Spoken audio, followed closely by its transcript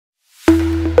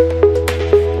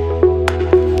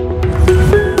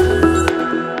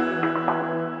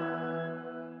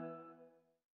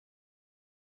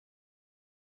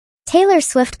Taylor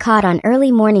Swift caught on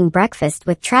early morning breakfast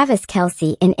with Travis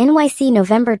Kelce in NYC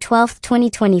November 12,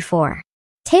 2024.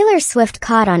 Taylor Swift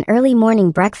caught on early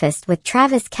morning breakfast with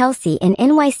Travis Kelce in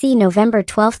NYC November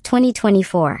 12,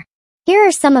 2024. Here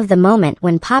are some of the moment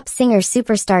when pop singer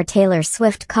superstar Taylor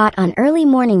Swift caught on early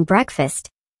morning breakfast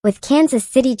with Kansas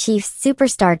City Chiefs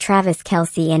superstar Travis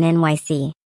Kelce in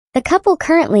NYC. The couple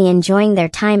currently enjoying their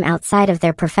time outside of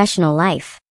their professional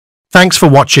life. Thanks for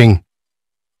watching.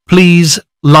 Please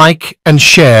like and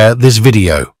share this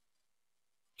video.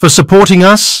 For supporting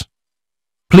us,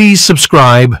 please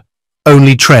subscribe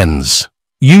Only Trends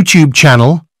YouTube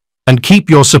channel and keep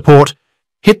your support.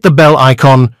 Hit the bell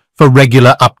icon for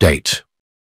regular update.